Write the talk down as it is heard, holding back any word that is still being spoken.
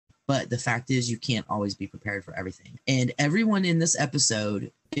But the fact is, you can't always be prepared for everything. And everyone in this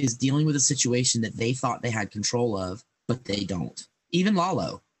episode is dealing with a situation that they thought they had control of, but they don't. Even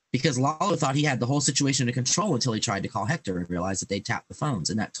Lalo, because Lalo thought he had the whole situation under control until he tried to call Hector and realized that they tapped the phones.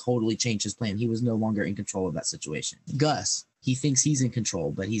 And that totally changed his plan. He was no longer in control of that situation. Gus, he thinks he's in control,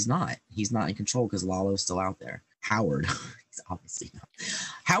 but he's not. He's not in control because Lalo's still out there. Howard, he's obviously not.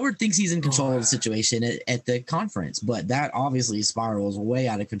 Howard thinks he's in control of the situation at the conference, but that obviously spirals way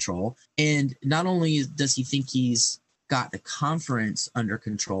out of control. And not only does he think he's got the conference under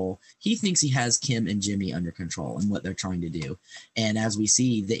control, he thinks he has Kim and Jimmy under control and what they're trying to do. And as we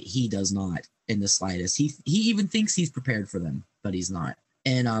see, that he does not in the slightest. He even thinks he's prepared for them, but he's not.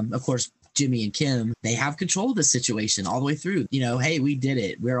 And of course, Jimmy and Kim, they have control of the situation all the way through. You know, hey, we did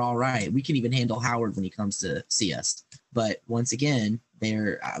it. We're all right. We can even handle Howard when he comes to see us. But once again,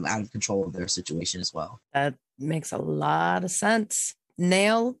 they're out of control of their situation as well. That makes a lot of sense.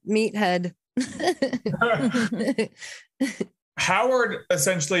 Nail, meathead. Howard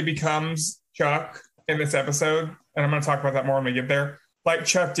essentially becomes Chuck in this episode. And I'm going to talk about that more when we get there. Like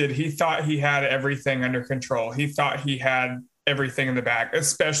Chuck did, he thought he had everything under control. He thought he had everything in the bag,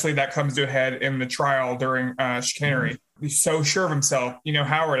 especially that comes to a head in the trial during chicanery. He's so sure of himself. You know,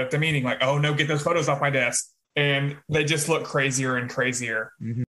 Howard at the meeting, like, oh no, get those photos off my desk. And they just look crazier and crazier.